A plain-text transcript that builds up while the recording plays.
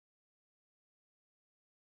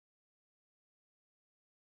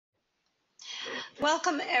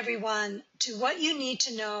Welcome everyone to What You Need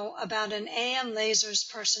to Know About an AM Laser's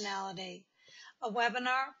Personality, a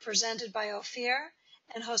webinar presented by Ophir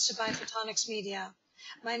and hosted by Photonics Media.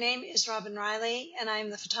 My name is Robin Riley and I am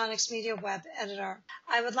the Photonics Media web editor.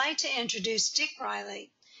 I would like to introduce Dick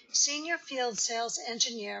Riley, Senior Field Sales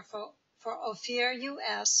Engineer for Ophir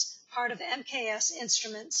US, part of MKS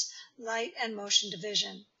Instruments Light and Motion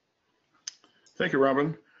Division. Thank you,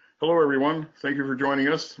 Robin. Hello, everyone. Thank you for joining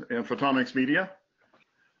us in Photonics Media.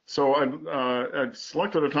 So I've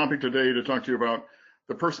selected a topic today to talk to you about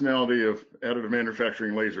the personality of additive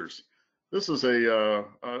manufacturing lasers. This is a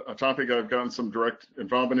topic I've gotten some direct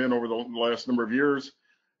involvement in over the last number of years,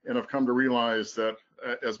 and I've come to realize that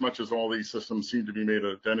as much as all these systems seem to be made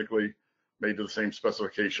identically, made to the same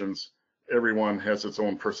specifications, everyone has its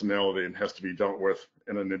own personality and has to be dealt with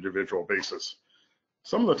on an individual basis.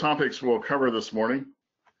 Some of the topics we'll cover this morning: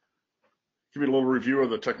 give you a little review of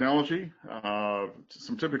the technology,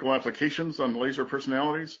 some typical applications on laser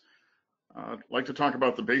personalities. I'd like to talk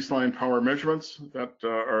about the baseline power measurements that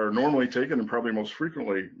are normally taken and probably most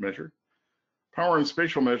frequently measured. Power and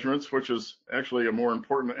spatial measurements, which is actually a more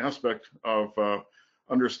important aspect of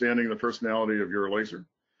understanding the personality of your laser.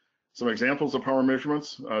 Some examples of power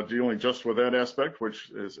measurements dealing just with that aspect, which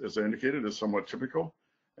is, as I indicated, is somewhat typical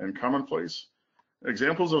and commonplace.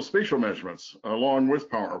 Examples of spatial measurements along with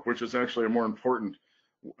power, which is actually a more important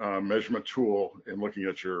measurement tool in looking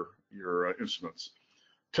at your instruments.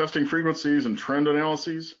 Testing frequencies and trend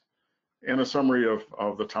analyses, and a summary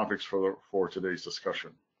of the topics for today's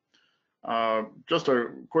discussion. Just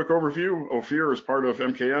a quick overview: Ophir is part of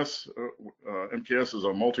MKS. MKS is a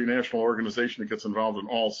multinational organization that gets involved in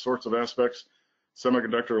all sorts of aspects,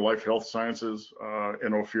 semiconductor, life, health sciences,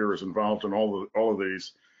 and Ophir is involved in all of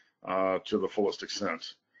these to the fullest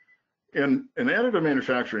extent. In additive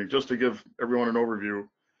manufacturing, just to give everyone an overview,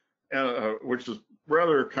 which is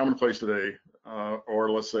rather commonplace today,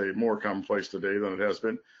 or let's say more commonplace today than it has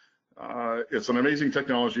been, it's an amazing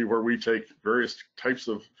technology where we take various types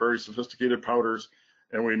of very sophisticated powders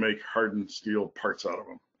and we make hardened steel parts out of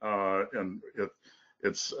them. And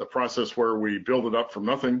it's a process where we build it up from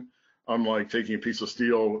nothing, unlike taking a piece of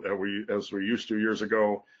steel as we used to years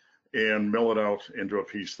ago, and mill it out into a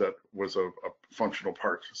piece that was a functional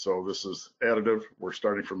part. So this is additive. We're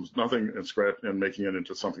starting from nothing and scratch and making it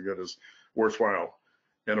into something that is worthwhile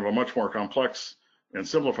and of a much more complex and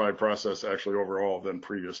simplified process actually overall than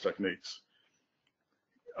previous techniques.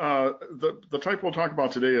 The type we'll talk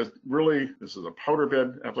about today is this is a powder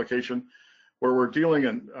bed application where we're dealing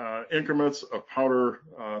in increments of powder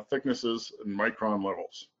thicknesses and micron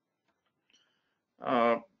levels.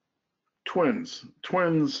 Twins,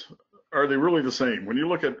 are they really the same? When you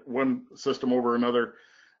look at one system over another,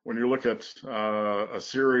 when you look at a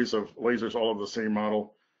series of lasers all of the same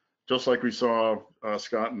model, just like we saw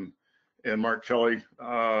Scott and Mark Kelly,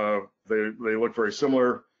 they look very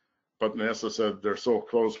similar, but NASA said they're so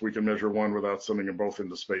close we can measure one without sending them both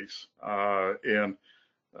into space. But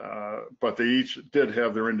they each did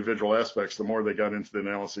have their individual aspects the more they got into the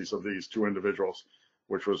analyses of these two individuals,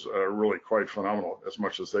 which was really quite phenomenal. As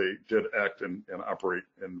much as they did act and operate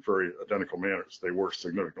in very identical manners, they were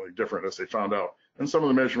significantly different, as they found out. And some of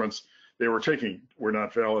the measurements they were taking were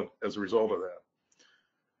not valid as a result of that.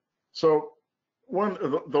 So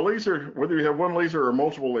the laser, whether you have one laser or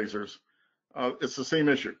multiple lasers, it's the same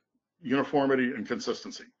issue: uniformity and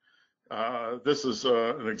consistency. This is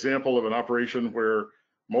an example of an operation where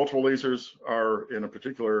multiple lasers are in a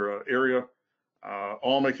particular area,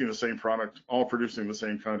 all making the same product, all producing the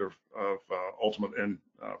same kind of ultimate end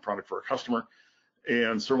product for a customer.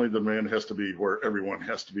 And certainly the demand has to be where everyone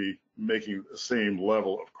has to be making the same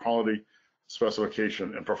level of quality,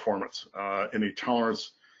 specification, and performance. Any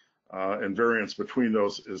tolerance and variance between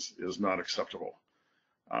those is not acceptable.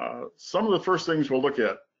 Some of the first things we'll look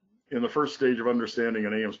at in the first stage of understanding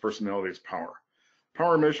an AM's personality is power.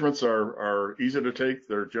 Power measurements are easy to take.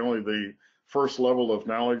 They're generally the first level of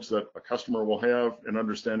knowledge that a customer will have in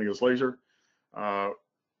understanding his laser. The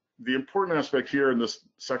important aspect here in this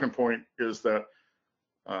second point is that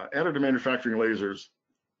additive manufacturing lasers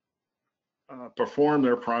perform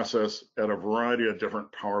their process at a variety of different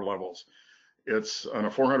power levels. It's on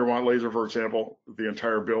a 400 watt laser, for example, the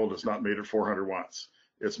entire build is not made at 400 watts.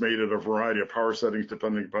 It's made at a variety of power settings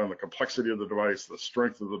depending upon the complexity of the device, the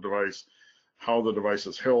strength of the device, how the device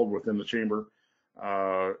is held within the chamber.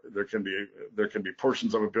 There can be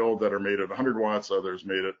portions of a build that are made at 100 watts, others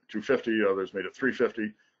made at 250, others made at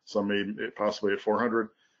 350, some made possibly at 400,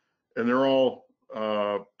 and they're all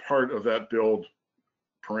part of that build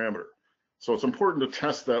parameter. So it's important to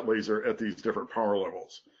test that laser at these different power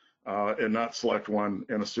levels. and not select one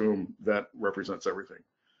and assume that represents everything.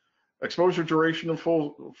 Exposure duration and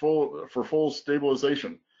full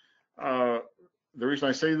stabilization. The reason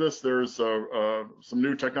I say this, there's some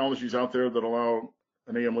new technologies out there that allow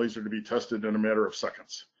an AM laser to be tested in a matter of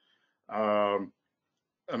seconds. And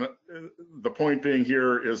the point being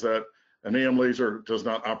here is that an AM laser does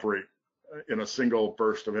not operate in a single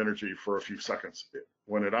burst of energy for a few seconds.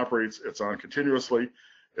 When it operates, it's on continuously.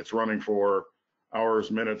 It's running for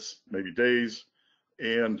hours, minutes, maybe days,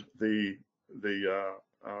 and the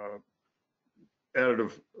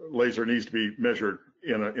additive laser needs to be measured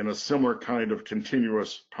in a similar kind of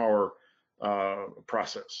continuous power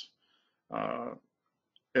process.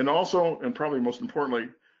 And also, and probably most importantly,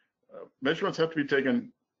 measurements have to be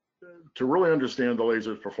taken to really understand the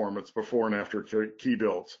laser's performance before and after key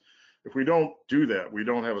builds. If we don't do that, we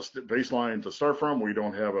don't have a baseline to start from, we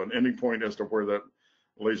don't have an ending point as to where that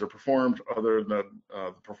laser performed other than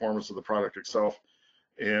the performance of the product itself.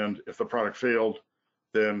 And if the product failed,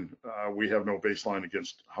 then we have no baseline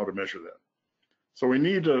against how to measure that. So we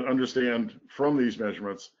need to understand from these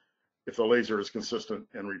measurements if the laser is consistent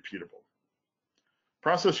and repeatable.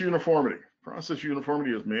 Process uniformity. Process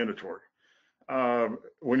uniformity is mandatory.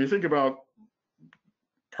 When you think about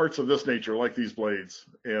parts of this nature, like these blades,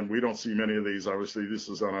 and we don't see many of these, obviously this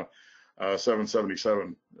is on a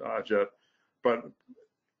 777 jet, but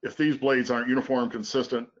if these blades aren't uniform,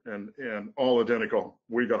 consistent, and all identical,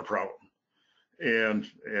 we've got a problem. And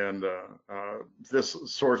this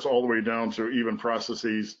sorts all the way down to even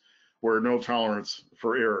processes where no tolerance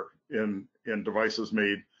for error in devices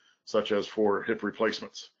made, such as for hip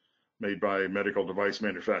replacements made by medical device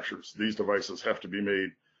manufacturers. These devices have to be made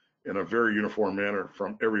in a very uniform manner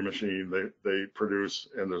from every machine they produce,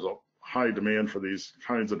 and there's a high demand for these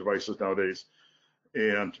kinds of devices nowadays.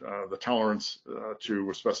 And the tolerance to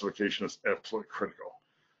a specification is absolutely critical.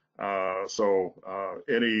 So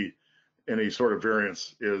any sort of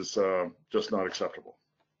variance is just not acceptable.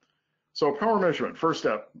 So power measurement, first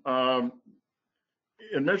step. In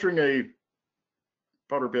measuring a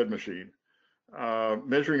powder bed machine,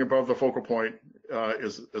 measuring above the focal point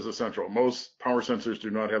is essential. Most power sensors do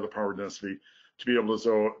not have the power density to be able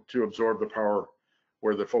to absorb the power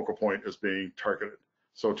where the focal point is being targeted.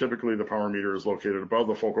 So typically the power meter is located above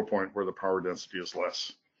the focal point where the power density is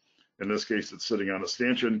less. In this case, it's sitting on a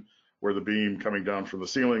stanchion where the beam coming down from the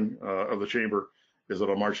ceiling of the chamber is at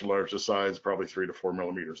a marginally larger size, probably 3 to 4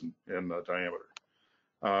 millimeters in diameter.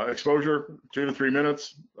 Exposure, 2 to 3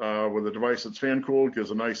 minutes with a device that's fan cooled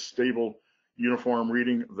gives a nice stable uniform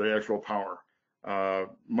reading of the actual power.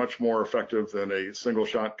 Much more effective than a single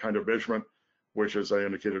shot kind of measurement, which, as I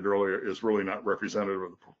indicated earlier, is really not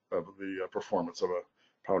representative of the performance of a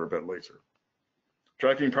powder bed laser.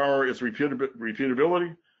 Tracking power is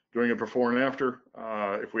repeatability, doing it before and after.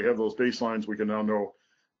 If we have those baselines, we can now know,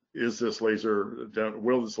 will this laser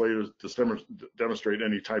demonstrate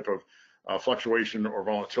any type of fluctuation or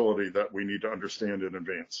volatility that we need to understand in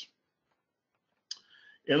advance.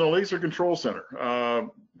 In the laser control center,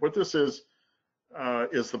 what this is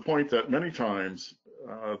the point that many times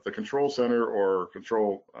the control center or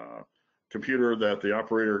control computer that the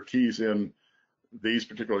operator keys in these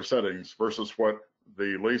particular settings versus what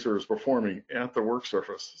the laser is performing at the work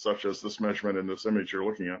surface, such as this measurement in this image you're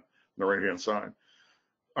looking at on the right-hand side,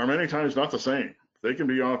 are many times not the same. They can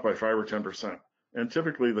be off by 5 or 10%. And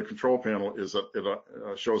typically the control panel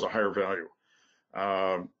shows a higher value.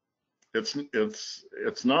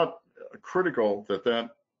 It's not critical that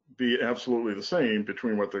be absolutely the same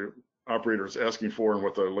between what the operator is asking for and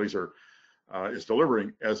what the laser is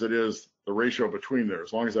delivering, as it is the ratio between there.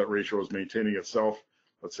 As long as that ratio is maintaining itself,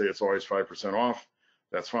 let's say it's always 5% off,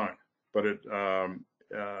 that's fine. But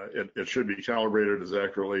it should be calibrated as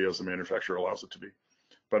accurately as the manufacturer allows it to be.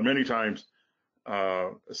 But many times,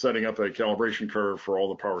 setting up a calibration curve for all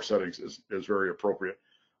the power settings is very appropriate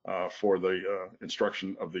for the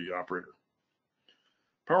instruction of the operator.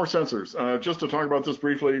 Power sensors, just to talk about this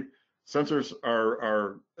briefly, sensors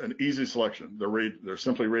are an easy selection. They're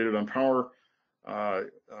simply rated on power.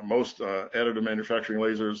 Most additive manufacturing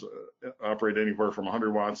lasers operate anywhere from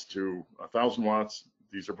 100 watts to 1,000 watts.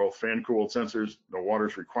 These are both fan-cooled sensors. No water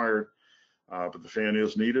is required, but the fan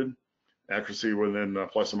is needed. Accuracy within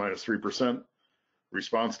plus or minus 3%.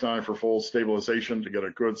 Response time for full stabilization to get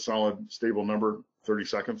a good, solid, stable number, 30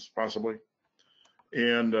 seconds possibly.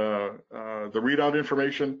 And the readout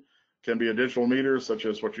information can be a digital meter, such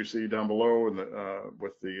as what you see down below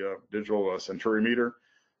with the digital Centuri meter.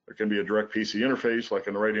 There can be a direct PC interface, like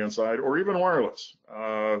on the right-hand side, or even wireless.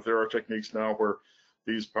 There are techniques now where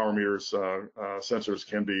these power meters, sensors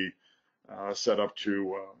can be set up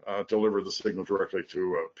to deliver the signal directly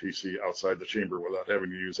to a PC outside the chamber without having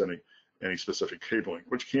to use any specific cabling,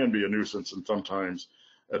 which can be a nuisance and sometimes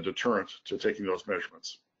a deterrent to taking those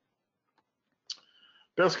measurements.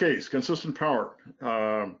 Best case, consistent power.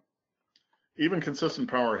 Even consistent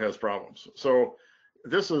power has problems. So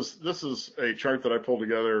this is a chart that I pulled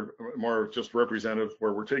together, more just representative,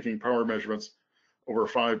 where we're taking power measurements over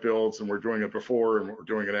 5 builds, and we're doing it before and we're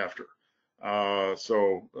doing it after.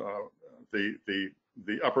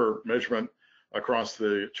 The upper measurement across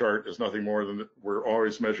the chart is nothing more than we're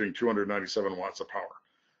always measuring 297 watts of power.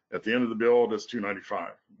 At the end of the build, it's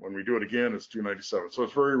 295. When we do it again, it's 297. So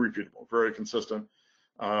it's very repeatable, very consistent.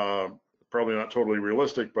 Probably not totally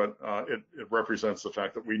realistic, but it represents the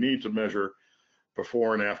fact that we need to measure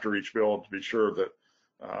before and after each build to be sure that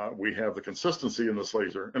we have the consistency in this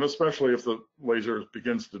laser, and especially if the laser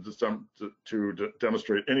begins to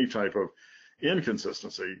demonstrate any type of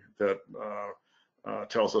inconsistency that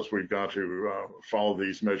tells us we've got to follow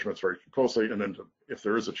these measurements very closely, and then if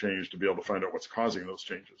there is a change, to be able to find out what's causing those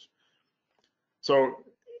changes. So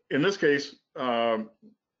in this case,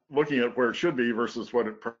 looking at where it should be versus what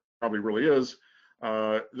it probably really is,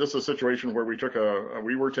 this is a situation where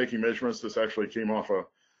we were taking measurements. This actually came off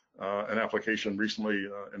an application recently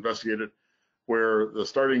investigated, where the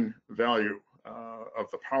starting value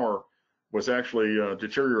of the power was actually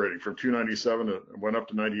deteriorating from 297, it went up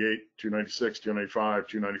to 98, 296, 295,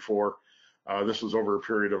 294. This was over a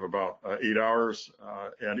period of about 8 hours,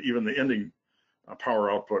 and even the ending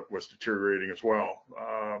power output was deteriorating as well.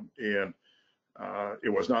 And it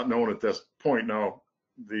was not known at this point. Now,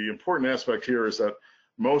 the important aspect here is that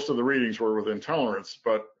most of the readings were within tolerance,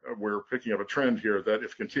 but we're picking up a trend here that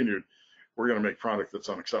if continued, we're going to make product that's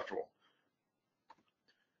unacceptable.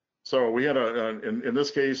 So we had in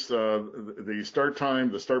this case, the start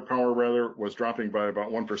time, the start power rather, was dropping by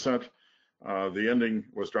about 1%. The ending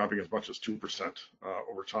was dropping as much as 2%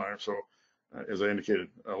 over time. So as I indicated,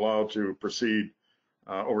 allowed to proceed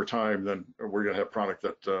over time, then we're going to have product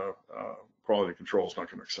that quality control is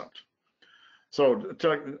not going to accept. So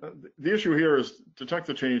the issue here is detect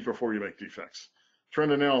the change before you make defects.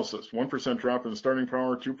 Trend analysis, 1% drop in the starting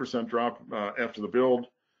power, 2% drop after the build.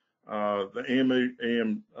 The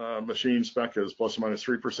AM machine spec is plus or minus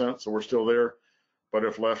 3%, so we're still there. But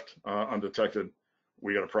if left undetected,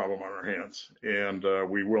 we got a problem on our hands, and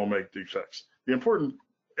we will make defects. The important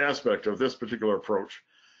aspect of this particular approach,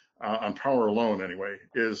 on power alone anyway,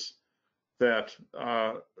 is that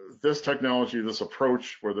this technology, this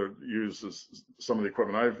approach, whether it uses some of the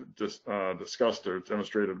equipment I've discussed or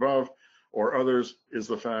demonstrated above, or others, is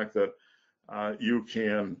the fact that you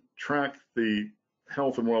can track the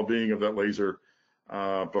health and well-being of that laser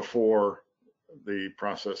before the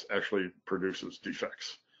process actually produces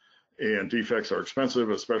defects. And defects are expensive,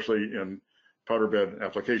 especially in powder bed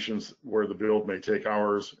applications where the build may take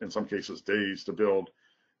hours, in some cases days to build.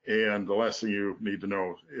 And the last thing you need to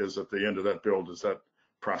know is at the end of that build is that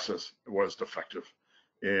process was defective.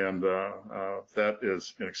 And that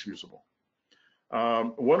is inexcusable.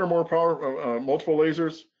 One or more multiple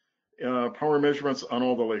lasers, power measurements on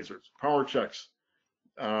all the lasers, power checks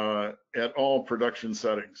at all production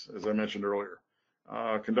settings, as I mentioned earlier.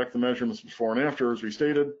 Conduct the measurements before and after, as we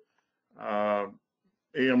stated.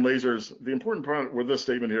 AM lasers, the important part with this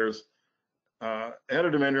statement here is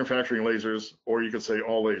additive manufacturing lasers, or you could say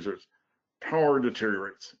all lasers, power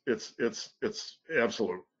deteriorates. It's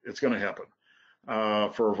absolute. It's going to happen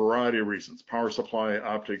for a variety of reasons. Power supply,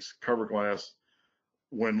 optics, cover glass.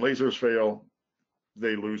 When lasers fail,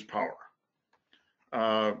 they lose power.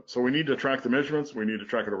 So we need to track the measurements. We need to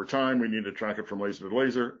track it over time. We need to track it from laser to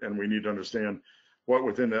laser, and we need to understand what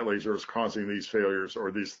within that laser is causing these failures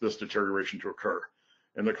or this deterioration to occur.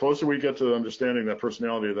 And the closer we get to understanding that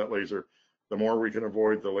personality of that laser, the more we can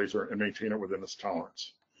avoid the laser and maintain it within its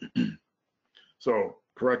tolerance. So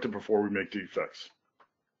correct it before we make defects.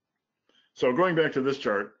 So going back to this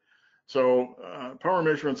chart, so power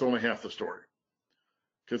measurement's only half the story.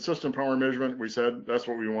 Consistent power measurement, we said, that's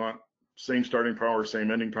what we want. Same starting power,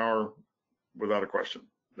 same ending power, without a question.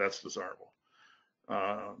 That's desirable.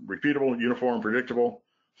 Repeatable, uniform, predictable.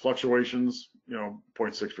 Fluctuations,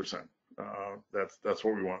 0.6%. That's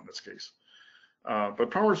what we want in this case.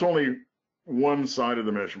 But power is only one side of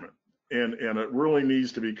the measurement, and it really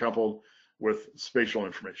needs to be coupled with spatial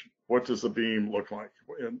information. What does the beam look like?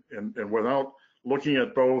 And without looking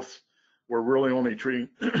at both, we're really only treating,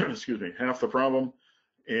 excuse me, half the problem,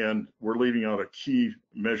 and we're leaving out a key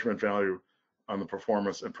measurement value on the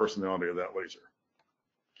performance and personality of that laser.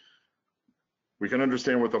 We can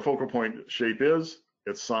understand what the focal point shape is,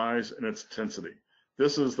 its size, and its intensity.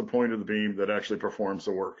 This is the point of the beam that actually performs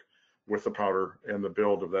the work. with the powder and the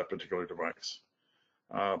build of that particular device.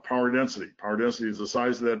 Power density. Power density is the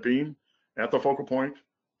size of that beam at the focal point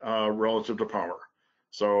relative to power.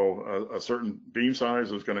 So a certain beam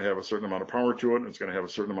size is going to have a certain amount of power to it, and it's going to have a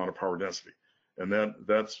certain amount of power density. And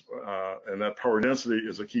that power density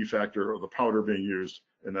is a key factor of the powder being used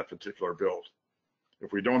in that particular build.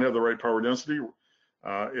 If we don't have the right power density,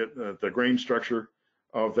 the grain structure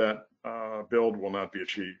of that build will not be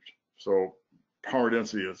achieved. So power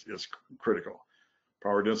density is critical.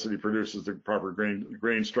 Power density produces the proper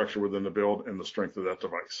grain structure within the build and the strength of that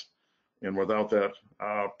device. And without that,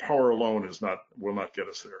 power alone will not get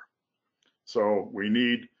us there. So we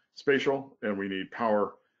need spatial and we need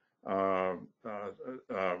power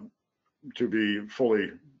to be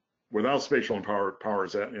fully. Without spatial and power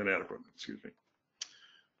is inadequate. Excuse me.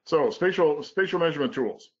 So spatial measurement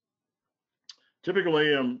tools.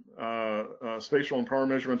 Typically, spatial and power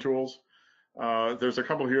measurement tools. There's a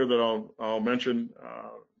couple here that I'll mention.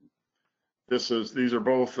 These are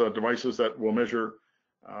both devices that will measure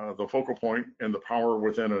the focal point and the power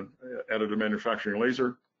within an additive manufacturing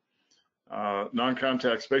laser.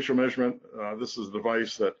 Non-contact spatial measurement. This is a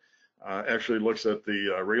device that actually looks at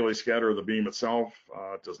the Rayleigh scatter of the beam itself.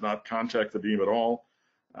 Does not contact the beam at all,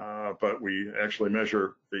 but we actually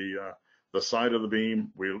measure the side of the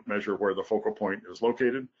beam. We measure where the focal point is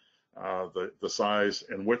located, the size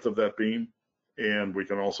and width of that beam, and we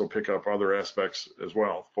can also pick up other aspects as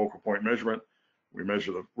well. Focal point measurement. We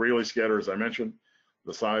measure the Rayleigh scatter, as I mentioned,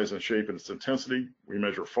 the size and shape and its intensity. We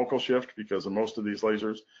measure focal shift because in most of these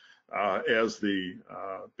lasers, as the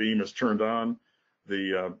beam is turned on,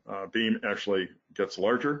 the beam actually gets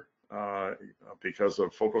larger because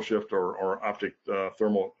of focal shift or optic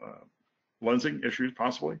thermal lensing issues,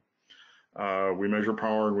 possibly. We measure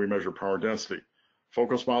power and we measure power density.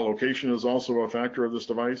 Focal spot location is also a factor of this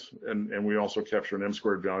device, and we also capture an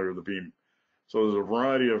m-squared value of the beam. So there's a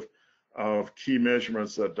variety of key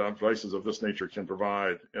measurements that devices of this nature can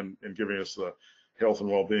provide in giving us the health and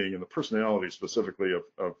well-being and the personality specifically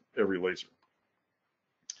of every laser.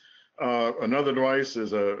 Another device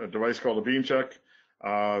is a device called a beam check.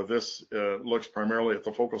 This looks primarily at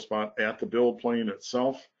the focal spot at the build plane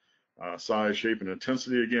itself, size, shape, and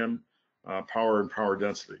intensity again, power and power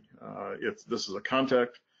density. This is a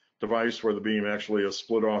contact device where the beam actually is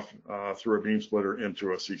split off through a beam splitter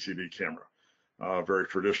into a CCD camera. Very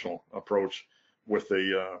traditional approach, with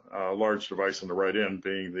the large device on the right end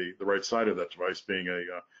being the right side of that device being a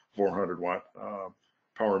 400 watt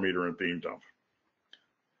power meter and beam dump.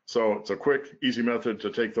 So it's a quick, easy method to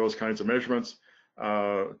take those kinds of measurements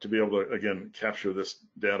to be able to, again, capture this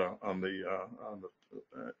data on the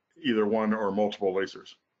either one or multiple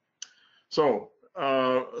lasers. So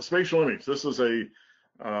spatial image. This is a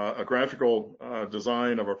graphical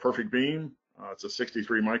design of a perfect beam. It's a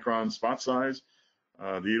 63 micron spot size.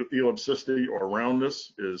 The ellipticity or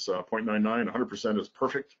roundness is 0.99. 100% is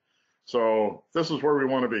perfect. So this is where we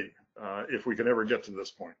want to be if we can ever get to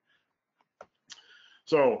this point.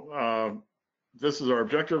 So this is our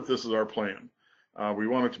objective. This is our plan. We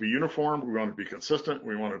want it to be uniform. We want it to be consistent.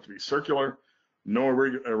 We want it to be circular. No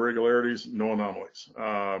irregularities, no anomalies.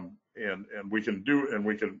 And we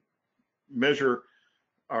can measure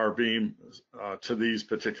our beam to these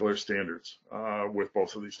particular standards with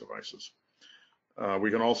both of these devices. We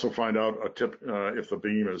can also find out if the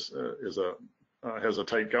beam has a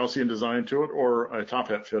tight Gaussian design to it or a top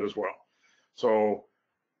hat fit as well. So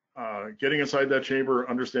getting inside that chamber,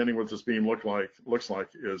 understanding what this beam looks like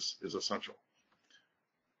is essential.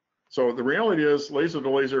 So the reality is, laser to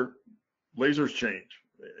laser, lasers change.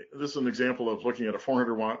 This is an example of looking at a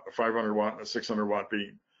 400 watt, a 500 watt, and a 600 watt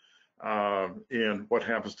beam, and what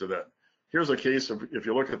happens to that. Here's a case of, if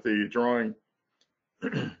you look at the drawing,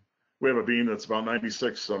 we have a beam that's about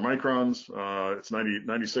 96 microns. It's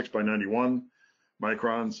 96 by 91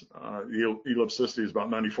 microns. The ellipticity is about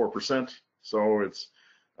 94%. So it's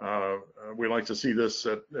we like to see this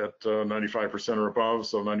at 95% or above.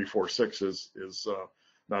 So 94.6 is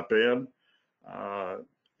not bad.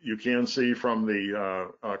 You can see from the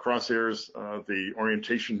crosshairs the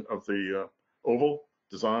orientation of the oval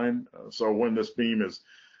design. So when this beam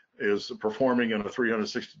is performing in a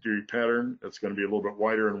 360-degree pattern, it's going to be a little bit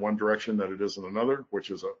wider in one direction than it is in another,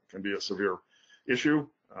 which can be a severe issue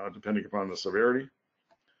depending upon the severity.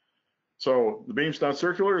 So the beam's not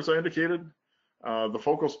circular, as I indicated. The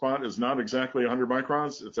focal spot is not exactly 100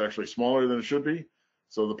 microns. It's actually smaller than it should be.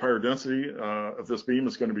 So the power density of this beam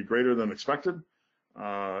is going to be greater than expected.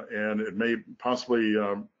 And it may possibly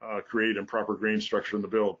create improper grain structure in the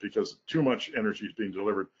build because too much energy is being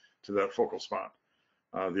delivered to that focal spot.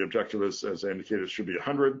 The objective is, as I indicated, should be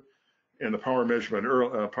 100, and the power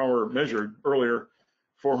measured earlier,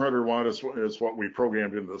 400 watt is what we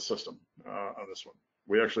programmed into the system on this one.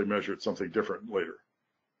 We actually measured something different later.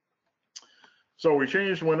 So we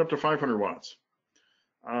changed and went up to 500 watts.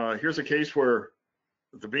 Here's a case where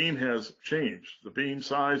the beam has changed. The beam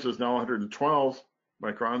size is now 112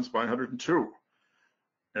 microns by 102.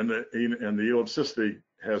 And the elipsicity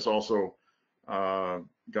has also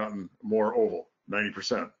gotten more oval,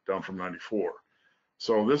 90%, down from 94.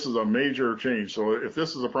 So this is a major change. So if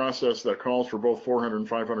this is a process that calls for both 400 and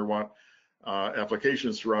 500 watt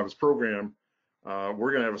applications throughout its program,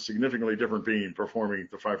 we're going to have a significantly different beam performing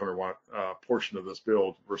the 500 watt portion of this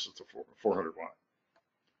build versus the 400 watt.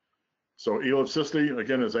 So elipsicity,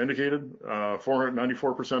 again, as I indicated,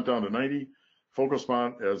 494% down to 90. Focal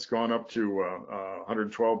spot has gone up to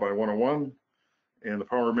 112 by 101. And the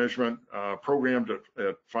power measurement programmed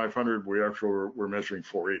at 500, we're measuring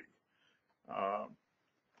 480.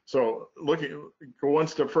 So go one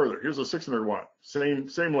step further. Here's a 600 watt, same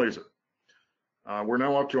laser. We're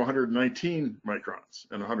now up to 119 microns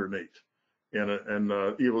and 108. And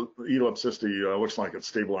elipsicity looks like it's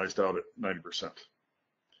stabilized out at 90%.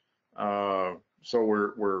 So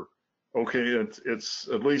we're okay. It's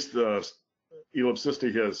at least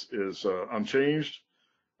elipsicity is unchanged.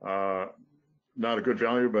 Not a good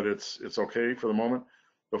value, but it's okay for the moment.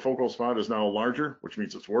 The focal spot is now larger, which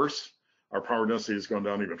means it's worse. Our power density has gone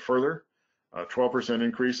down even further. 12%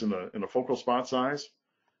 increase in the focal spot size.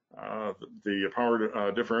 The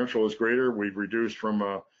power differential is greater. We've reduced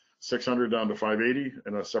from 600 down to 580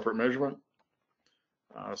 in a separate measurement.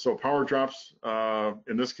 So power drops,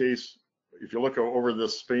 in this case, if you look over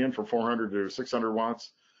this span from 400 to 600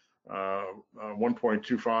 watts,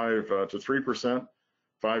 1.25 to 3%,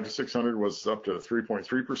 5 to 600 was up to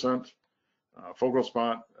 3.3%. Focal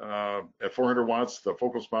spot at 400 watts, the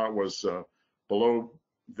focal spot was below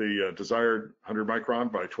the desired 100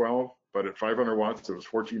 micron by 12, but at 500 watts it was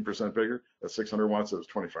 14% bigger. At 600 watts it was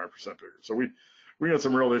 25% bigger. So we had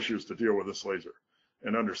some real issues to deal with this laser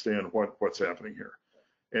and understand what's happening here.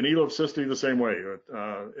 And elipsicity the same way.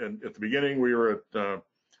 And at the beginning we were at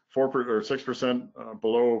 4 or 6%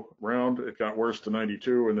 below round. It got worse to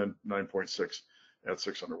 92, and then 9.6 at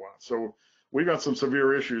 600 watts. So we got some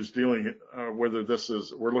severe issues dealing whether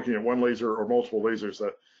we're looking at one laser or multiple lasers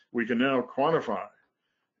that we can now quantify.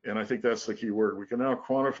 And I think that's the key word. We can now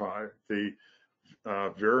quantify the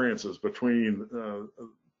variances between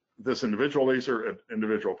this individual laser at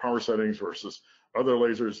individual power settings versus other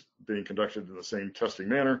lasers being conducted in the same testing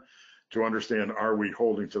manner to understand, are we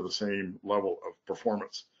holding to the same level of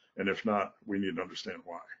performance? And if not, we need to understand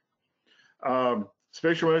why.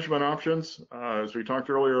 Spatial measurement options, as we talked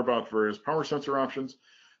earlier about various power sensor options,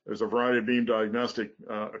 there's a variety of beam diagnostic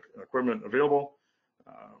equipment available.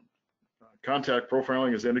 Contact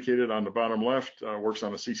profiling is indicated on the bottom left, works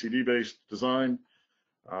on a CCD-based design.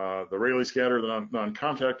 The Rayleigh scatter, the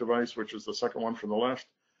non-contact device, which is the second one from the left,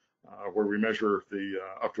 where we measure the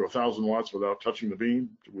up to 1,000 watts without touching the beam.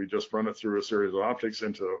 We just run it through a series of optics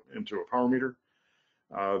into a power meter.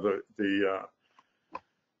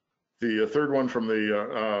 The third one from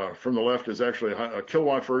the left is actually a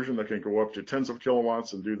kilowatt version that can go up to tens of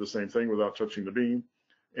kilowatts and do the same thing without touching the beam.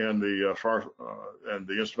 And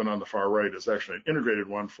the instrument on the far right is actually an integrated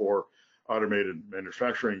one for automated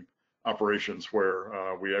manufacturing operations,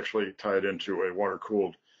 where we actually tie it into a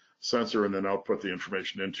water-cooled sensor and then output the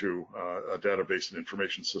information into a database and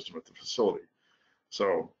information system at the facility.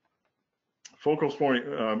 So focal point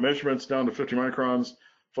measurements down to 50 microns,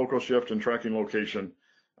 focal shift and tracking location,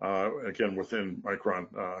 again within micron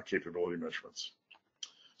capability measurements.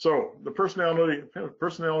 So the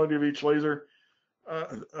personality of each laser,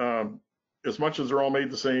 as much as they're all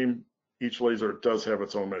made the same, each laser does have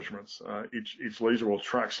its own measurements. Each laser will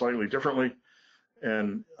track slightly differently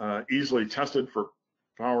and easily tested for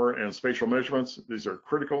power and spatial measurements. These are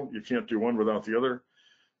critical. You can't do one without the other.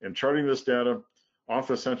 And charting this data off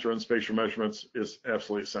the sensor and spatial measurements is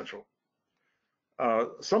absolutely essential.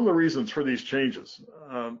 Some of the reasons for these changes,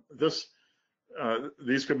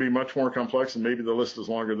 these could be much more complex, and maybe the list is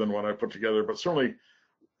longer than what I put together, but certainly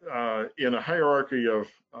in a hierarchy of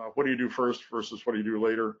what do you do first versus what do you do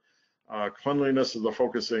later, cleanliness of the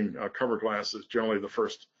focusing cover glass is generally the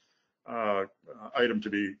first item to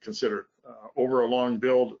be considered. Over a long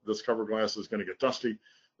build, this cover glass is going to get dusty.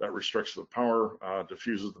 That restricts the power,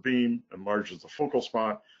 diffuses the beam, enlarges the focal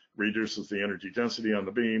spot, reduces the energy density on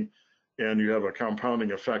the beam, and you have a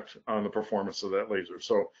compounding effect on the performance of that laser.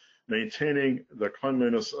 So maintaining the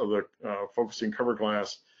cleanliness of the focusing cover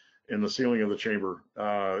glass in the ceiling of the chamber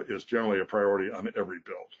is generally a priority on every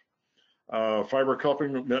build. Fiber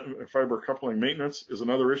coupling maintenance is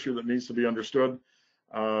another issue that needs to be understood,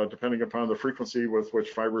 depending upon the frequency with which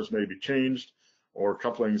fibers may be changed or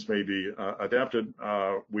couplings may be adapted.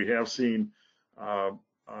 We have seen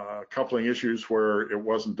coupling issues where it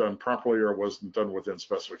wasn't done properly or wasn't done within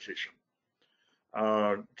specification.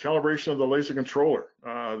 Calibration of the laser controller.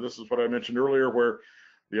 This is what I mentioned earlier, where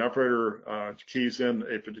the operator keys in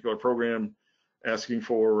a particular program asking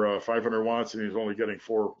for 500 watts and he's only getting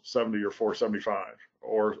 470 or 475,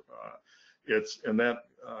 or it's in that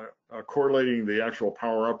correlating the actual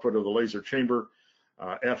power output of the laser chamber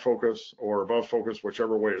at focus or above focus,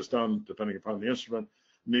 whichever way is done, depending upon the instrument,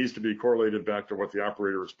 needs to be correlated back to what the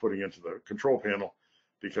operator is putting into the control panel,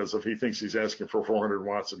 because if he thinks he's asking for 400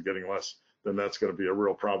 watts and getting less, then that's going to be a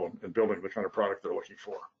real problem in building the kind of product they're looking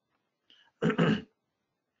for.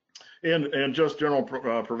 and just general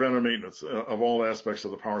preventive maintenance of all aspects of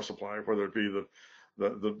the power supply, whether it be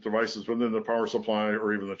the devices within the power supply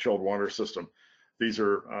or even the chilled water system. These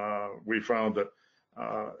are, we found that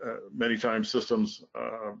many times systems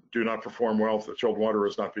do not perform well if the chilled water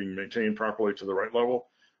is not being maintained properly to the right level,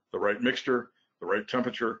 the right mixture, the right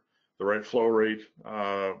temperature, the right flow rate.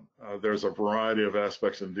 There's a variety of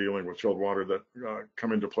aspects in dealing with chilled water that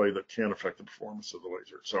come into play that can affect the performance of the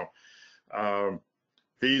laser. So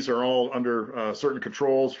these are all under certain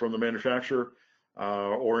controls from the manufacturer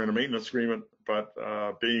or in a maintenance agreement, but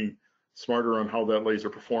being smarter on how that laser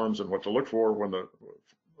performs and what to look for when the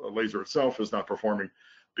laser itself is not performing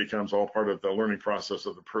becomes all part of the learning process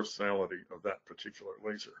of the personality of that particular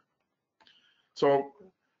laser. So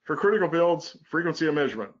for critical builds, frequency of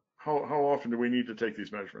measurement, how often do we need to take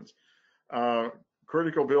these measurements?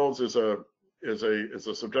 Critical builds is a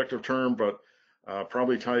subjective term, but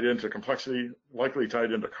probably tied into complexity, likely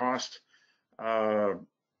tied into cost, and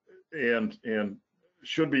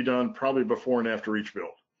should be done probably before and after each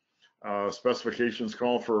build. Specifications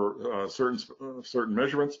call for certain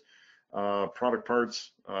measurements. Product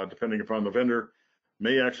parts, depending upon the vendor,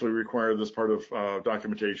 may actually require this part of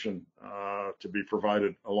documentation to be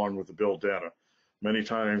provided along with the build data. Many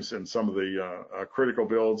times in some of the critical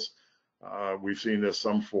builds, we've seen this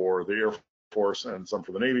some for the Air Force and some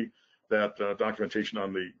for the Navy, that documentation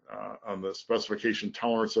on the specification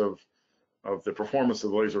tolerance of the performance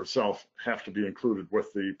of the laser itself have to be included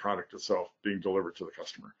with the product itself being delivered to the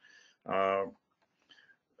customer.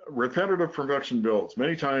 Repetitive production builds.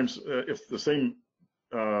 Many times, if the same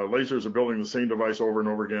lasers are building the same device over and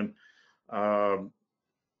over again,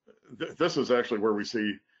 this is actually where we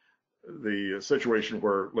see the situation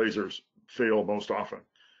where lasers fail most often,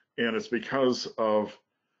 and it's because of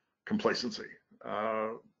complacency.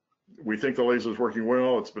 We think the laser is working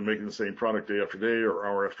well, it's been making the same product day after day or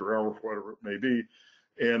hour after hour, whatever it may be,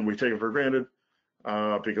 and we take it for granted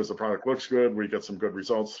because the product looks good, we get some good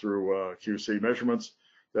results through QC measurements,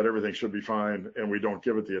 that everything should be fine, and we don't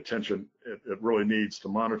give it the attention it really needs to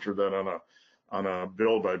monitor that on a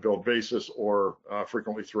build by build basis, or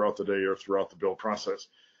frequently throughout the day or throughout the build process.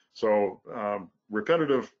 So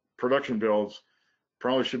repetitive production builds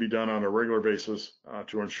probably should be done on a regular basis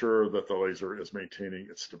to ensure that the laser is maintaining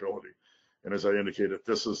its stability. And as I indicated,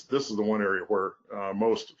 this is the one area where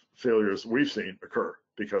most failures we've seen occur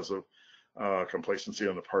because of complacency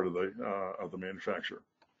on the part of the manufacturer.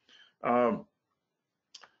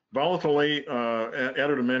 Volatile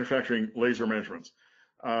additive manufacturing laser measurements.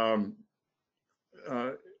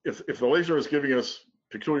 If the laser is giving us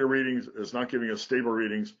peculiar readings, is not giving us stable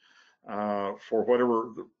readings for whatever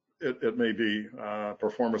it may be,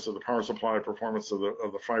 performance of the power supply, performance of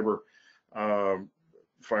the fiber.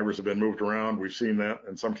 Fibers have been moved around. We've seen that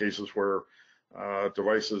in some cases where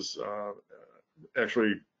devices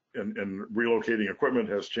actually in relocating equipment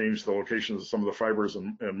has changed the locations of some of the fibers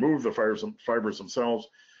and moved the fibers themselves.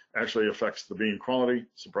 Actually affects the beam quality,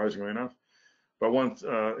 surprisingly enough. But once,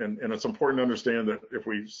 and it's important to understand that if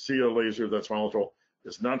we see a laser that's volatile,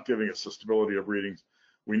 is not giving us the stability of readings,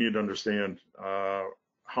 we need to understand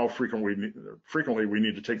how frequently we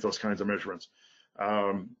need to take those kinds of measurements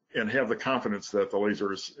and have the confidence that the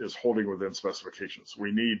laser is holding within specifications.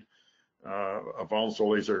 We need a volatile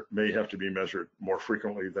laser may have to be measured more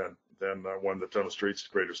frequently than one that demonstrates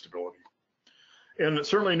greater stability. And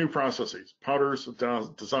certainly new processes, powders,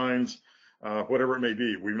 designs, whatever it may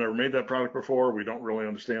be. We've never made that product before. We don't really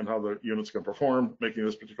understand how the units can perform making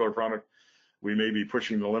this particular product. We may be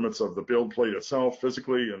pushing the limits of the build plate itself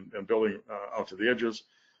physically and building out to the edges.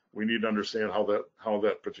 We need to understand how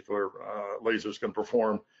that particular laser is going to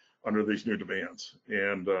perform under these new demands.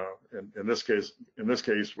 And in this case,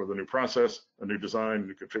 with a new process, a new design,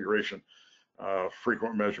 new configuration,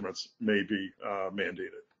 frequent measurements may be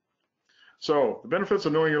mandated. So the benefits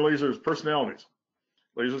of knowing your laser's personalities.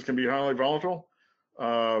 Lasers can be highly volatile,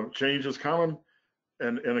 change is common,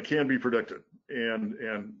 and it can be predicted.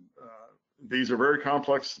 And these are very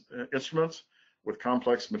complex instruments with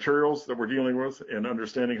complex materials that we're dealing with, and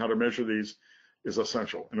understanding how to measure these is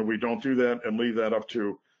essential. And if we don't do that and leave that up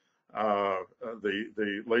to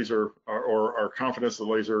the laser or our confidence the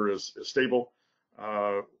laser is stable,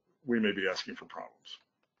 we may be asking for problems.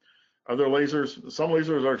 Other lasers, some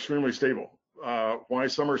lasers are extremely stable. Why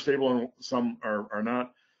some are stable and some are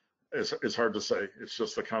not, it's hard to say. It's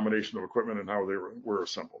just the combination of equipment and how they were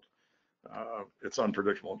assembled. It's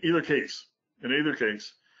unpredictable. In either case,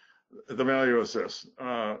 the value is this.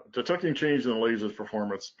 Detecting change in the laser's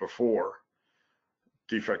performance before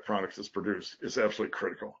defect product is produced is absolutely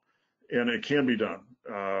critical. And it can be done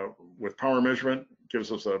with power measurement.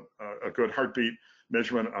 Gives us a good heartbeat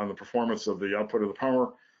measurement on the performance of the output of the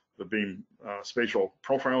power. The beam spatial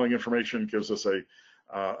profiling information gives us a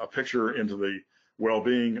picture into the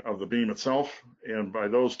well-being of the beam itself. And by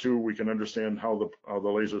those two, we can understand how the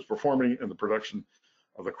laser is performing and the production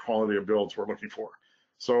of the quality of builds we're looking for.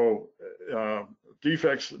 So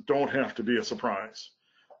defects don't have to be a surprise.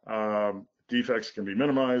 Defects can be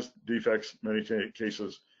minimized. Defects, many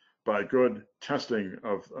cases, by good testing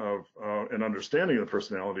of and understanding of the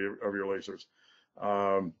personality of your lasers,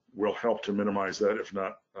 will help to minimize that, if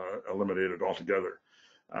not eliminate it altogether.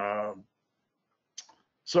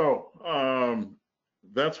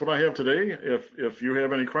 That's what I have today. If you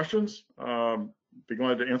have any questions, be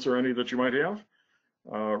glad to answer any that you might have.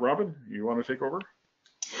 Robin, you want to take over?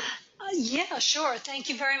 Yeah, sure. Thank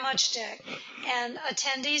you very much, Dick. And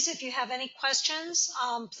attendees, if you have any questions,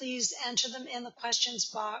 please enter them in the questions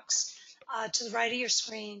box to the right of your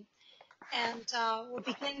screen. And we'll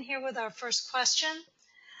begin here with our first question.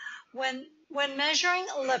 When measuring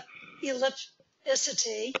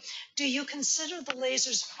ellipticity, do you consider the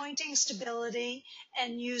laser's pointing stability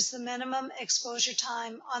and use the minimum exposure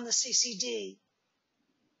time on the CCD?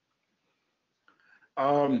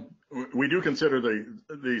 We do consider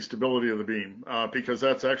the stability of the beam because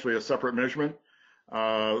that's actually a separate measurement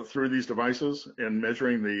through these devices in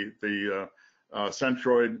measuring the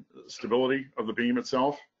centroid stability of the beam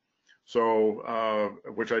itself. So,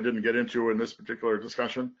 which I didn't get into in this particular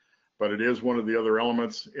discussion, but it is one of the other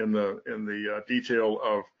elements in the detail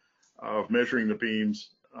of measuring the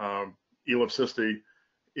beam's ellipticity.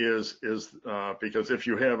 Is because if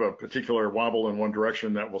you have a particular wobble in one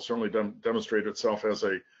direction, that will certainly demonstrate itself as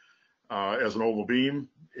an oval beam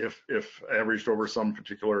if averaged over some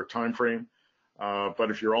particular time frame. But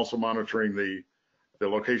if you're also monitoring the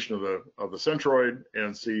location of the centroid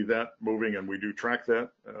and see that moving, and we do track that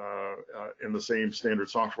in the same standard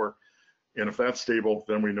software, and if that's stable,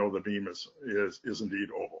 then we know the beam is indeed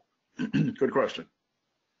oval. Good question.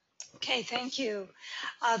 Okay, thank you.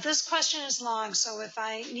 This question is long, so if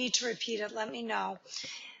I need to repeat it, let me know.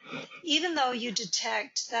 Even though you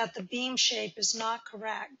detect that the beam shape is not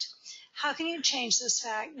correct, how can you change this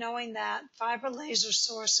fact knowing that fiber laser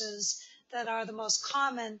sources that are the most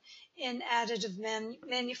common in additive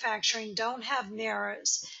manufacturing don't have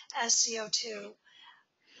mirrors as CO2?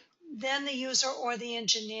 Then the user or the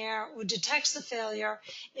engineer who detects the failure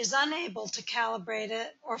is unable to calibrate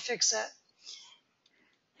it or fix it.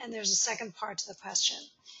 And there's a second part to the question.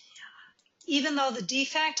 Even though the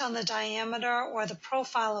defect on the diameter or the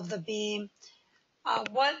profile of the beam,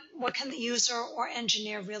 what can the user or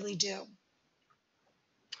engineer really do?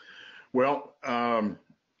 Well, part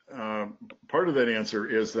of that answer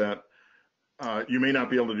is that you may not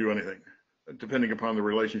be able to do anything, depending upon the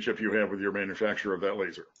relationship you have with your manufacturer of that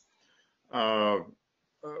laser.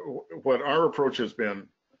 What our approach has been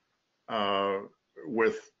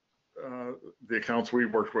with the accounts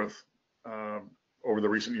we've worked with over the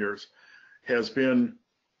recent years has been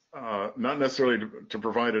not necessarily to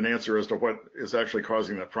provide an answer as to what is actually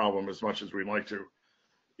causing that problem as much as we'd like to,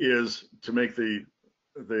 is to make the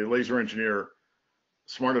laser engineer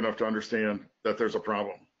smart enough to understand that there's a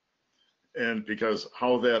problem. And because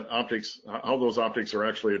how those optics are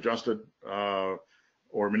actually adjusted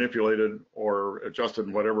or manipulated or adjusted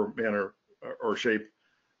in whatever manner or shape,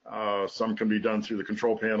 some can be done through the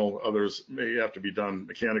control panel, others may have to be done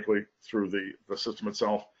mechanically through the system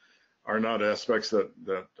itself, are not aspects that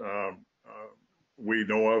we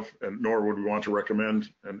know of, and nor would we want to recommend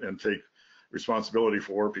and take responsibility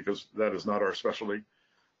for, because that is not our specialty.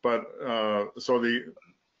 But so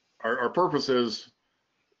our purpose is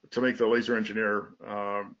to make the laser engineer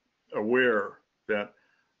aware that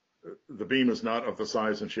the beam is not of the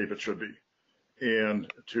size and shape it should be,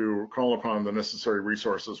 and to call upon the necessary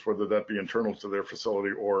resources, whether that be internal to their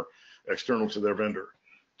facility or external to their vendor,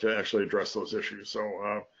 to actually address those issues.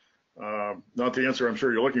 So not the answer I'm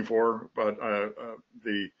sure you're looking for, but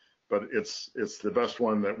it's the best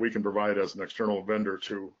one that we can provide as an external vendor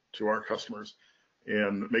to our customers,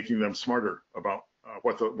 and making them smarter about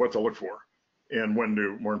what to look for, and when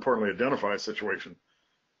to, more importantly, identify a situation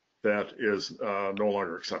that is no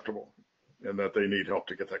longer acceptable, and that they need help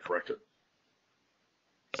to get that corrected.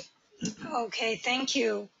 Okay, thank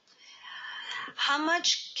you. How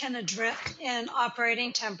much can a drift in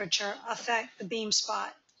operating temperature affect the beam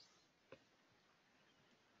spot?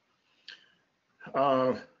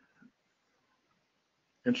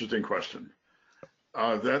 Interesting question.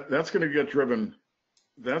 That's going to get driven.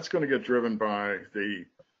 That's going to get driven by the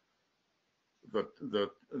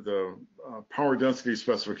power density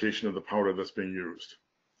specification of the powder that's being used.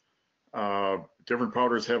 Different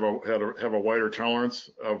powders have a wider tolerance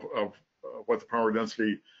of what the power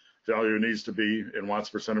density value needs to be in watts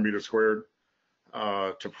per centimeter squared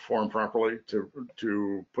to perform properly,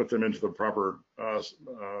 to put them into the proper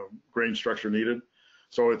grain structure needed.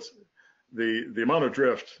 So it's the amount of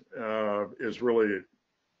drift is really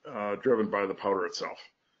driven by the powder itself.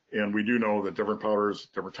 And we do know that different powders,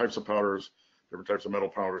 different types of powders, different types of metal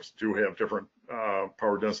powders do have different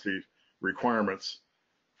power density requirements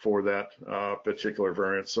for that particular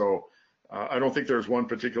variant. So I don't think there's one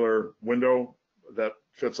particular window that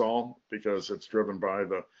fits all, because it's driven by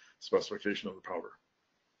the specification of the powder.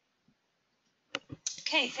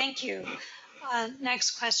 Okay, thank you.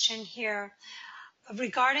 Next question here.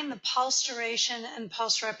 Regarding the pulse duration and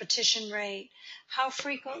pulse repetition rate, how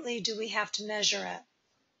frequently do we have to measure it?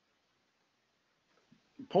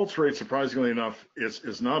 Pulse rate, surprisingly enough,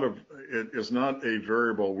 is not a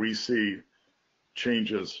variable we see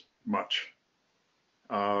changes much.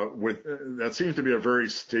 That seems to be a very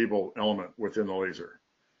stable element within the laser.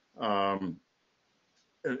 And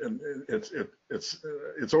it's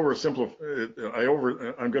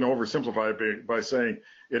oversimplified. I'm going to oversimplify by saying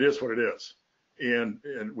it is what it is, and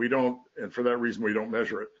we don't, and for that reason we don't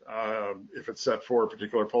measure it. If it's set for a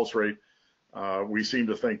particular pulse rate, we seem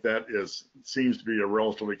to think that seems to be a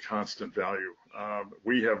relatively constant value.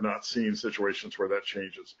 We have not seen situations where that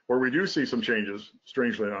changes. Where we do see some changes,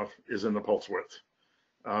 strangely enough, is in the pulse width.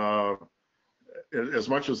 As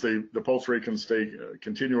much as the pulse rate can stay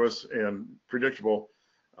continuous and predictable,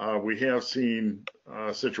 we have seen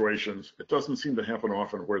situations, it doesn't seem to happen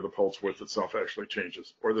often, where the pulse width itself actually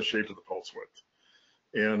changes, or the shape of the pulse width.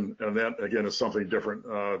 And that, again, is something different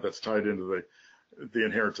that's tied into the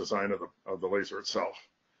inherent design of the laser itself.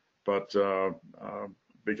 But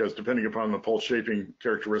because depending upon the pulse shaping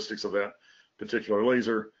characteristics of that particular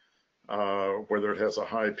laser, whether it has a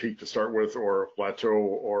high peak to start with, or a plateau,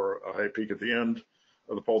 or a high peak at the end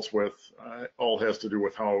of the pulse width, all has to do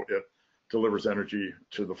with how it delivers energy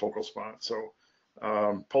to the focal spot. So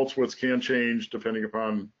pulse widths can change depending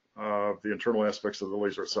upon the internal aspects of the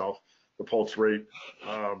laser itself. The pulse rate,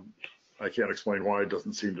 I can't explain why it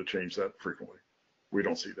doesn't seem to change that frequently. We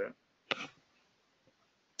don't see that.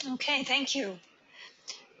 Okay, thank you.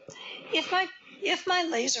 If my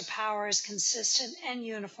laser power is consistent and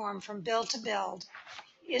uniform from build to build,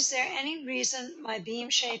 is there any reason my beam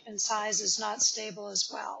shape and size is not stable as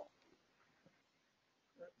well?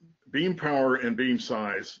 Beam power and beam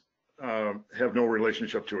size have no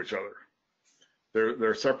relationship to each other.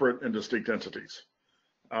 They're separate and distinct entities.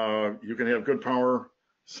 You can have good power,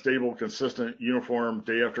 stable, consistent, uniform,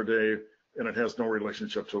 day after day, and it has no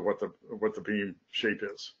relationship to what the beam shape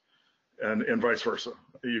is, and vice versa.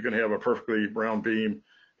 You can have a perfectly round beam,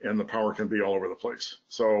 and the power can be all over the place.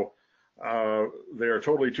 So they are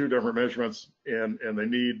totally two different measurements, and they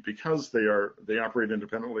need, because they operate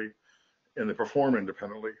independently and they perform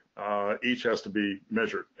independently, each has to be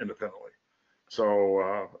measured independently.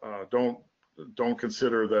 So don't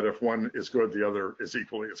consider that if one is good, the other is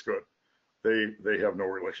equally as good. They have no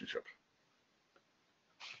relationship.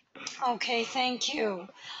 Okay, thank you.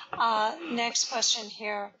 Next question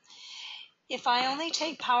here. If I only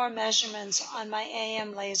take power measurements on my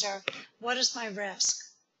AM laser, what is my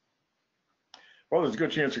risk? Well, there's a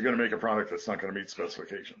good chance you're going to make a product that's not going to meet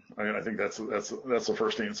specification. I think that's the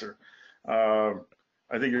first answer.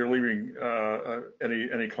 I think you're leaving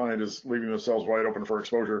any client is leaving themselves wide open for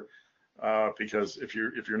exposure, because if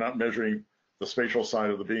you're not measuring the spatial side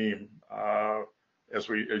of the beam, as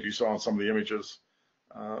you saw in some of the images,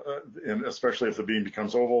 and especially if the beam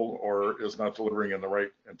becomes oval or is not delivering in the right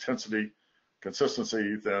intensity,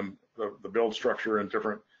 consistency, then the build structure and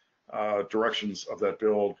different directions of that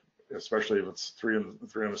build, especially if it's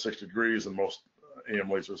 360 degrees, and most AM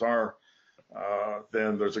lasers are,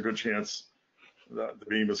 then there's a good chance the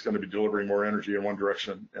beam is going to be delivering more energy in one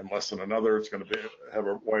direction and less in another. It's going to have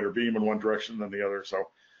a wider beam in one direction than the other. So,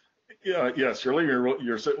 yeah, yes, you're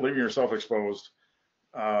leaving yourself exposed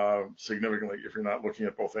significantly if you're not looking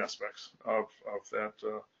at both aspects of that,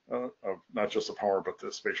 of not just the power but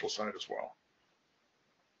the spatial side as well.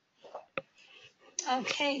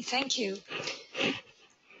 Okay, thank you.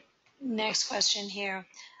 Next question here.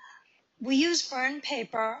 We use burned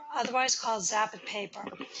paper, otherwise called Zappet paper,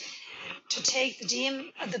 to take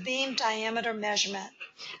the beam diameter measurement.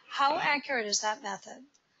 How accurate is that method?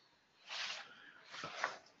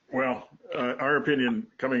 Well, our opinion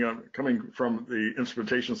coming from the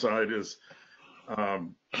instrumentation side is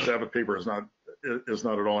Zappet paper is not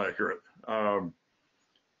at all accurate.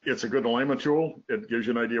 It's a good alignment tool. It gives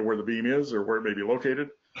you an idea where the beam is or where it may be located.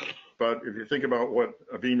 But if you think about what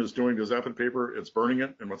a beam is doing to Zappet paper, it's burning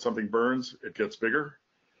it, and when something burns, it gets bigger.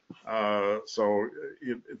 So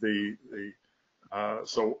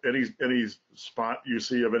any spot you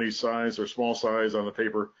see of any size or small size on the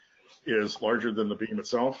paper is larger than the beam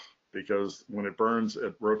itself, because when it burns,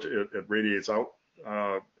 it radiates out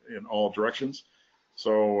in all directions.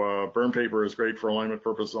 So burn paper is great for alignment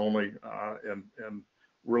purposes only, and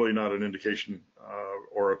really not an indication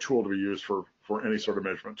or a tool to be used for any sort of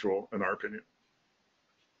measurement tool, in our opinion.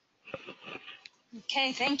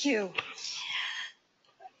 Okay, thank you.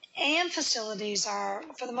 AM facilities are,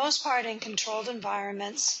 for the most part, in controlled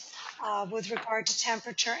environments with regard to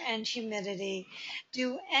temperature and humidity.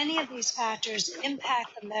 Do any of these factors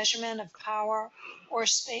impact the measurement of power or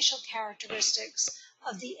spatial characteristics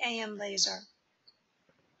of the AM laser?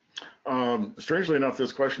 Strangely enough,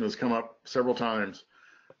 this question has come up several times.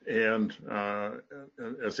 And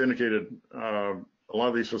as indicated, a lot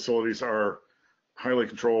of these facilities are highly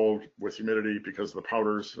controlled with humidity because the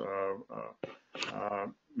powders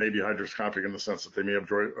may be hygroscopic in the sense that they may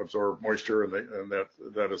absorb moisture, and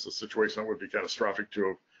that is a situation that would be catastrophic to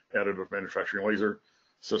an additive manufacturing laser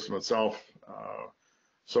system itself.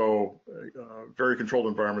 So very controlled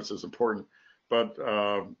environments is important, but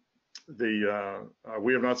we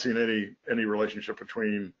have not seen any relationship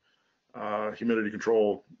between humidity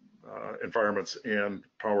control environments and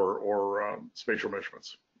power or spatial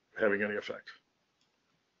measurements having any effect.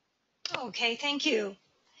 Okay, thank you.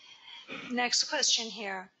 Next question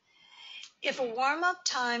here. If a warm-up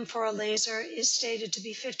time for a laser is stated to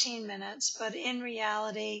be 15 minutes, but in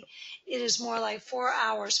reality it is more like 4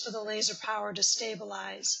 hours for the laser power to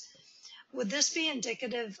stabilize, would this be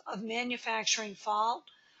indicative of manufacturing fault,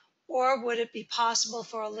 or would it be possible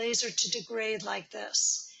for a laser to degrade like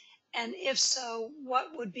this? And if so,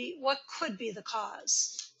 what could be the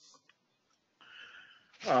cause?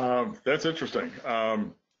 That's interesting.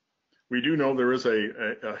 We do know there is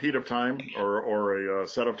a heat up time or a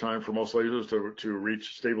setup time for most lasers to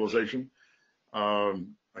reach stabilization.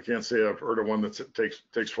 I can't say I've heard of one that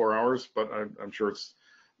takes 4 hours, but I'm sure it's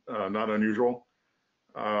not unusual.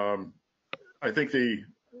 I think the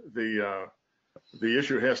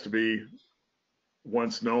issue has to be,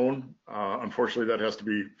 once known, unfortunately, that has to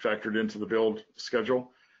be factored into the build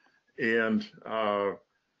schedule. And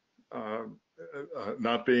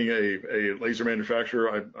not being a laser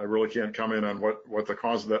manufacturer, I really can't comment on what the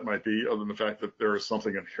cause of that might be, other than the fact that there is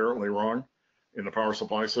something inherently wrong in the power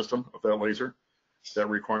supply system of that laser that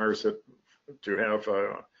requires it to have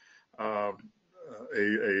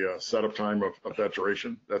a setup time of that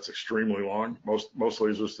duration. That's extremely long. Most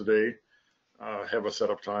lasers today have a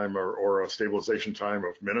setup time or a stabilization time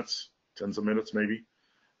of minutes, tens of minutes maybe,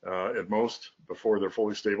 at most, before they're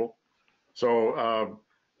fully stable. So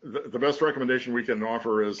the best recommendation we can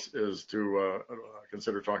offer is to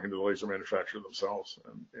consider talking to the laser manufacturer themselves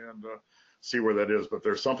and see where that is. But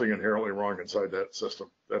there's something inherently wrong inside that system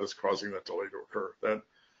that is causing that delay to occur.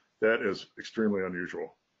 That is extremely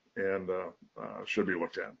unusual and should be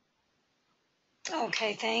looked at.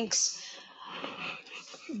 Okay, thanks.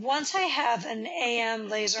 Once I have an AM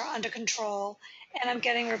laser under control and I'm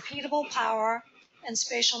getting repeatable power and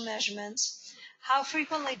spatial measurements, how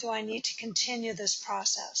frequently do I need to continue this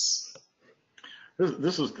process?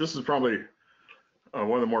 This is probably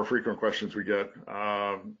one of the more frequent questions we get,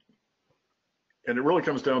 and it really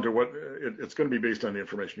comes down to it's going to be based on the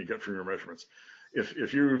information you get from your measurements.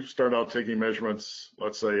 If you start out taking measurements,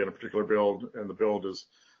 let's say in a particular build, and the build is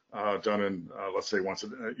done in let's say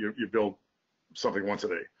you build something once a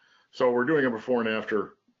day. So we're doing a before and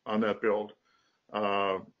after on that build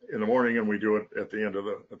in the morning, and we do it at the end of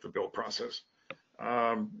the build process.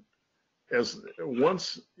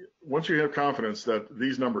 Once you have confidence that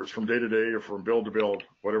these numbers from day to day or from build to build,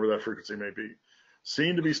 whatever that frequency may be,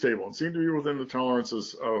 seem to be stable and seem to be within the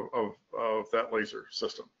tolerances of that laser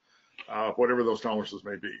system, whatever those tolerances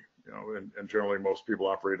may be. And generally most people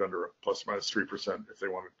operate under a plus or minus 3% if they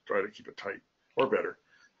want to try to keep it tight or better.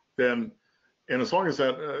 And as long as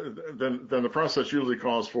that, then the process usually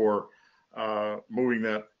calls for moving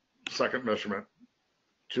that second measurement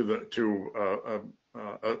to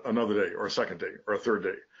another day or a second day or a third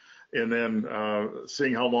day, and then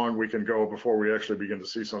seeing how long we can go before we actually begin to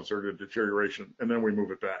see some sort of deterioration, and then we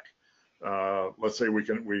move it back. Let's say we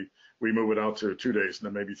move it out to 2 days, and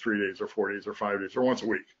then maybe 3 days or 4 days or 5 days or once a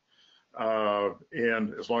week.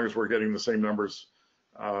 And as long as we're getting the same numbers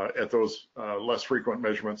at those less frequent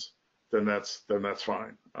measurements, then that's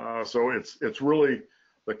fine. So it's really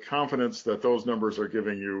the confidence that those numbers are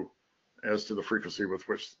giving you as to the frequency with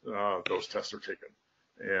which those tests are taken.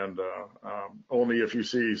 And only if you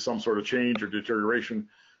see some sort of change or deterioration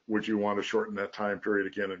would you want to shorten that time period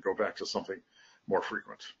again and go back to something more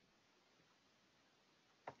frequent.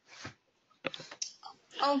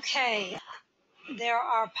 Okay, there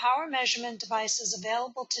are power measurement devices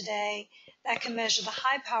available today that can measure the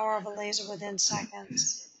high power of a laser within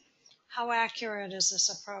seconds. How accurate is this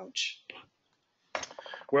approach?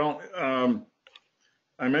 Well,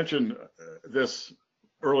 I mentioned this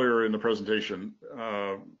earlier in the presentation.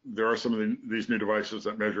 There are some of these new devices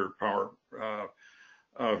that measure power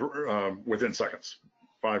within seconds,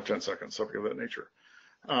 5-10 seconds, something of that nature.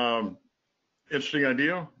 Interesting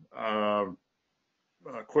idea.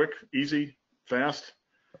 Quick, easy, fast,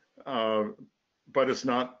 but it's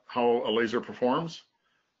not how a laser performs,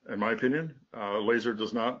 in my opinion. An AM laser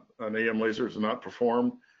does not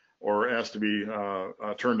perform or asked to be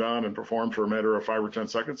turned on and performed for a matter of 5 or 10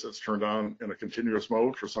 seconds. It's turned on in a continuous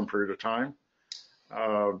mode for some period of time.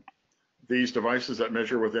 These devices that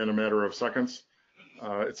measure within a matter of seconds,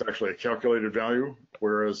 it's actually a calculated value,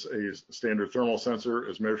 whereas a standard thermal sensor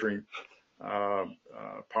is measuring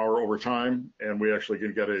power over time, and we actually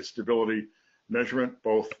can get a stability measurement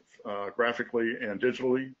both graphically and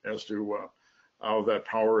digitally as to how that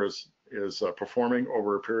power is performing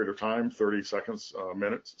over a period of time, 30 seconds,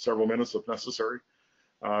 minutes, several minutes if necessary,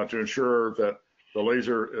 to ensure that the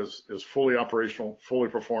laser is fully operational, fully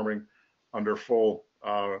performing under full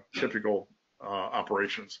typical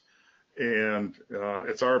operations. And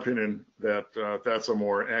it's our opinion that that's a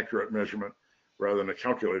more accurate measurement rather than a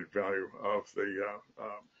calculated value of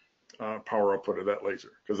the power output of that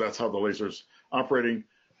laser, because that's how the laser's operating.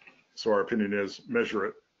 So our opinion is measure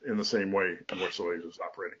it in the same way in which the laser is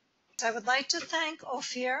operating. I would like to thank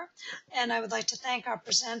Ophir, and I would like to thank our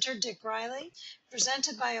presenter, Dick Riley,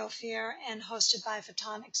 presented by Ophir and hosted by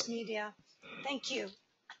Photonics Media. Thank you.